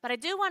But I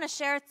do want to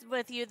share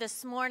with you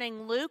this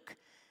morning Luke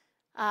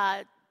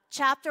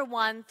chapter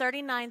 1,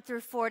 39 through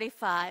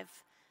 45,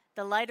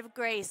 the light of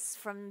grace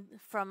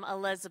from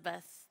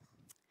Elizabeth.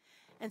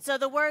 And so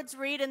the words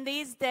read, in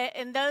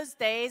those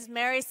days,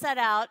 Mary set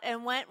out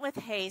and went with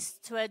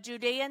haste to a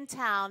Judean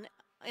town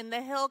in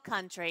the hill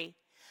country,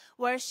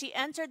 where she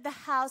entered the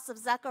house of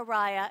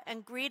Zechariah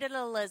and greeted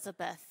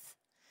Elizabeth.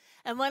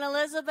 And when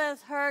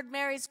Elizabeth heard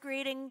Mary's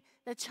greeting,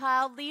 the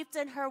child leaped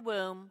in her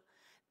womb,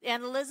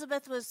 and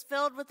Elizabeth was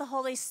filled with the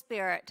Holy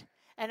Spirit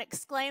and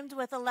exclaimed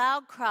with a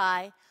loud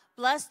cry,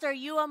 "Blessed are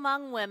you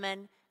among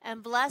women,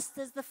 and blessed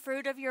is the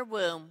fruit of your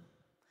womb.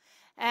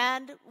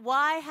 And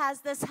why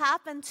has this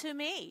happened to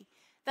me,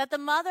 that the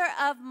mother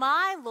of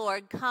my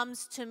Lord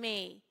comes to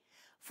me?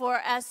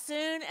 For as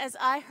soon as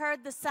I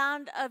heard the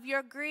sound of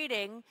your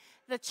greeting,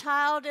 the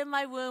child in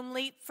my womb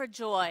leaped for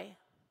joy.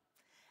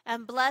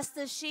 And blessed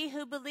is she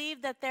who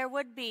believed that there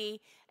would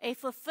be a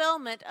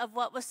fulfillment of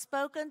what was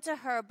spoken to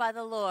her by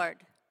the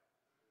Lord."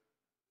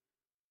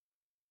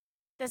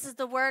 This is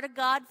the word of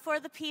God for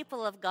the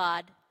people of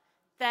God.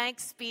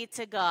 Thanks be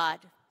to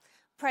God.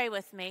 Pray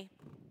with me.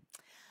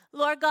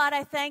 Lord God,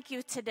 I thank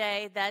you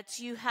today that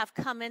you have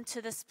come into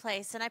this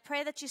place, and I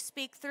pray that you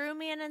speak through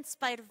me and in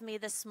spite of me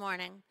this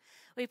morning.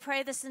 We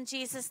pray this in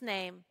Jesus'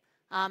 name.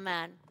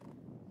 Amen.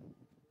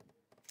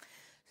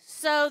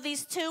 So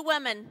these two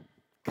women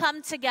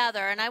come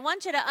together, and I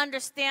want you to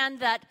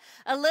understand that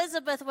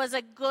Elizabeth was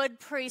a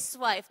good priest's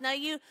wife. Now,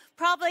 you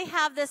probably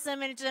have this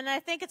image, and I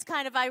think it's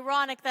kind of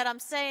ironic that I'm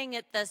saying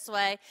it this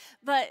way,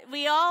 but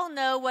we all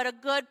know what a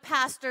good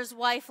pastor's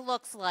wife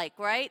looks like,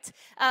 right?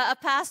 A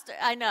pastor,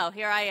 I know,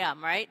 here I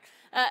am, right?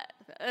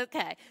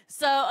 Okay,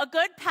 so a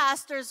good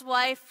pastor's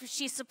wife,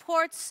 she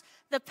supports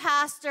the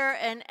pastor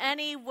in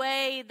any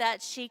way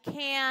that she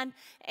can,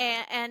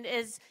 and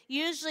is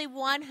usually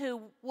one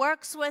who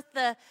works with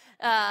the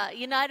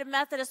United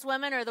Methodist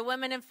Women or the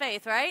Women in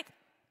Faith, right?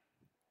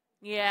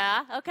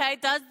 Yeah, okay,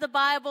 does the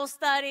Bible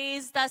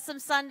studies, does some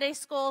Sunday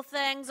school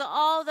things,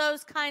 all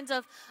those kinds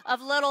of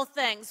little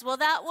things. Well,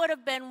 that would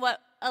have been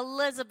what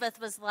Elizabeth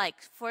was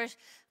like. For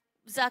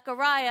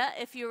Zechariah,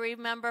 if you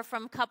remember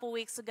from a couple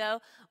weeks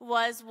ago,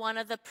 was one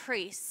of the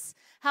priests.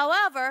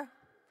 However,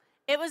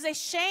 it was a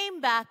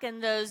shame back in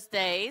those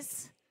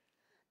days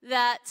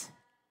that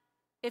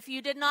if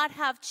you did not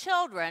have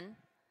children,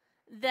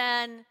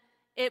 then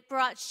it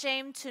brought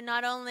shame to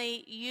not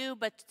only you,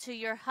 but to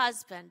your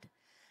husband.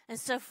 And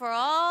so for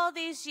all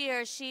these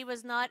years, she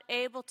was not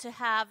able to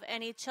have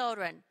any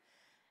children.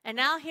 And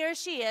now here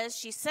she is.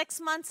 She's 6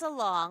 months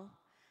along,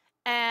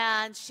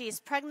 and she's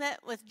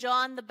pregnant with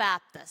John the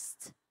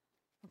Baptist.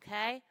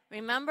 Okay?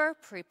 Remember,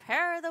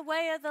 prepare the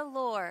way of the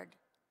Lord.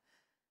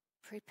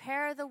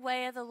 Prepare the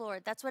way of the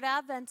Lord. That's what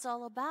Advent's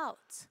all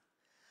about.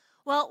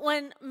 Well,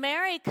 when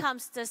Mary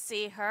comes to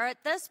see her,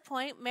 at this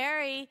point,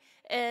 Mary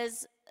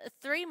is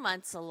 3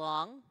 months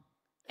along,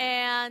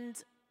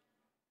 and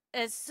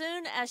as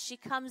soon as she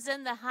comes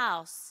in the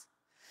house,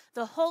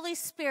 the Holy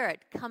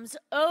Spirit comes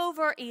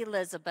over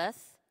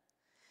Elizabeth,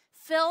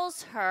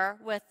 fills her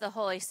with the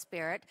Holy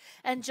Spirit,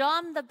 and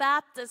John the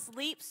Baptist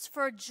leaps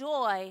for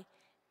joy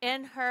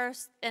in her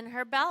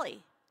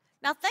belly.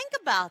 Now think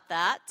about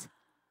that.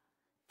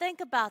 Think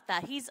about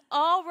that. He's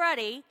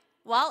already,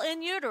 while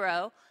in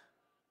utero,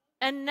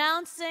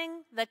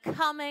 announcing the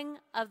coming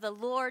of the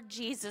Lord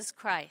Jesus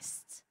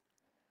Christ.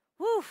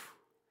 Whew.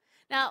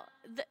 Now,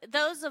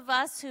 those of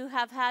us who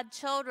have had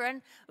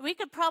children, we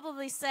could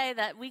probably say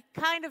that we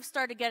kind of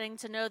started getting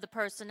to know the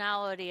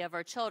personality of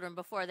our children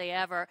before they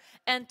ever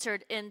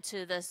entered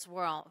into this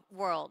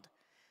world.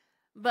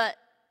 But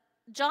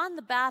John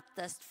the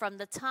Baptist, from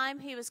the time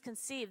he was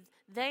conceived,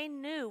 they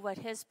knew what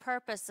his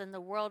purpose in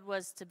the world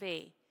was to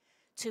be,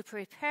 to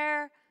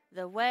prepare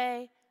the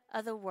way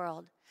of the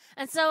world.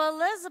 And so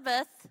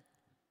Elizabeth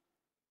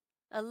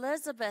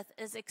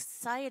is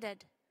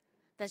excited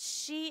that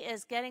she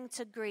is getting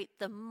to greet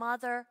the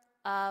mother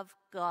of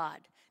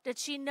God. Did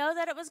she know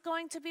that it was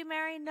going to be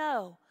Mary?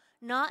 No,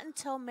 not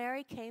until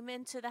Mary came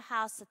into the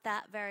house at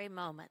that very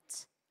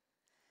moment.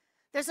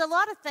 There's a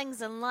lot of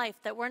things in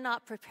life that we're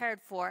not prepared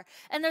for,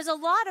 and there's a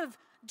lot of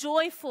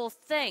joyful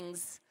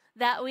things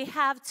that we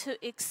have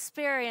to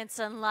experience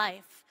in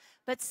life.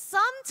 But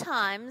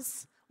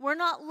sometimes we're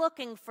not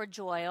looking for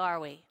joy, are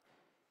we?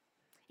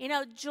 You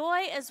know,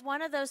 joy is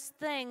one of those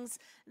things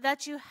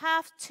that you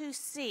have to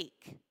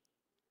seek.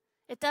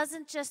 It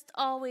doesn't just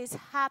always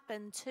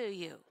happen to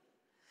you.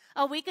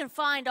 Oh, we can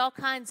find all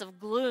kinds of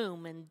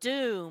gloom and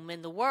doom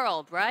in the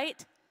world,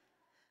 right?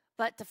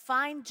 But to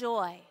find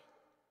joy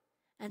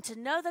and to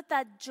know that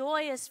that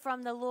joy is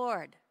from the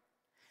Lord.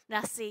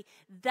 Now, see,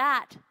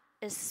 that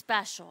is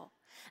special.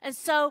 And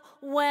so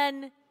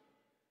when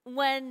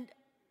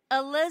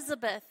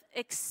Elizabeth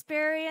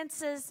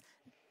experiences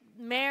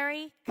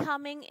Mary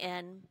coming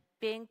in,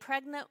 being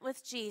pregnant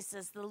with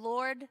Jesus, the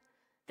Lord,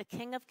 the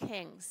King of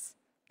Kings,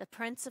 the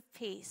Prince of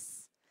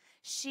Peace,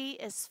 she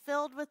is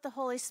filled with the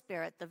Holy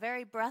Spirit, the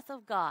very breath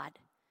of God,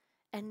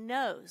 and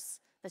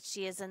knows that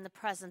she is in the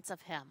presence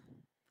of Him.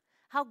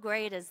 How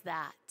great is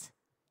that?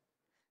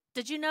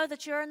 Did you know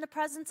that you're in the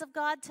presence of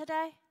God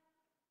today?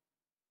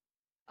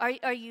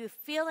 Are you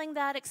feeling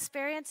that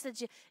experience? Did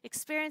you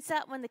experience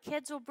that when the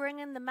kids were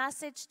bringing the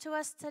message to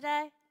us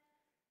today?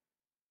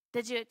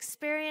 Did you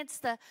experience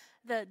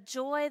the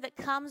joy that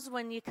comes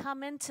when you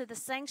come into the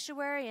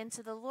sanctuary,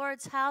 into the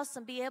Lord's house,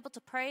 and be able to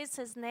praise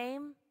His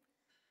name?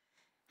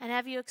 And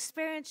have you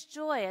experienced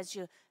joy as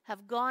you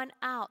have gone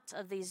out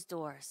of these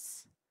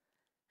doors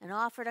and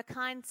offered a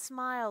kind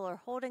smile,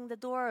 or holding the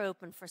door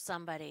open for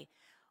somebody,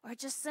 or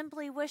just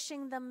simply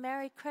wishing them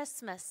Merry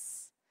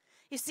Christmas?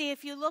 You see,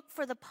 if you look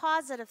for the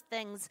positive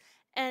things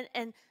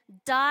and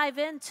dive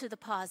into the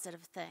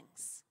positive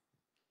things,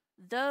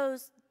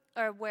 those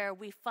are where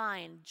we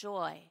find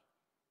joy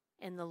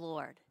in the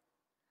Lord.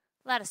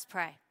 Let us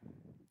pray.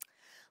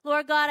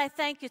 Lord God, I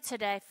thank you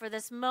today for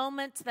this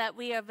moment that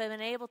we have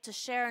been able to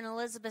share in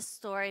Elizabeth's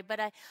story, but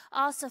I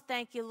also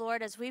thank you,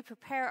 Lord, as we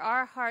prepare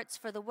our hearts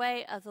for the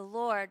way of the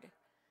Lord,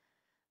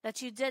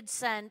 that you did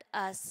send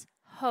us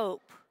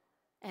hope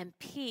and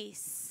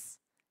peace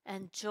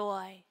and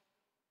joy.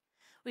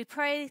 We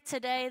pray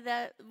today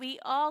that we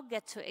all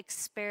get to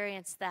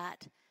experience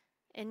that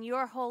in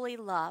your holy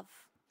love.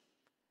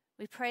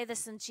 We pray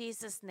this in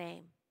Jesus'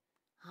 name.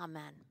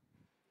 Amen.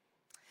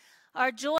 Our joy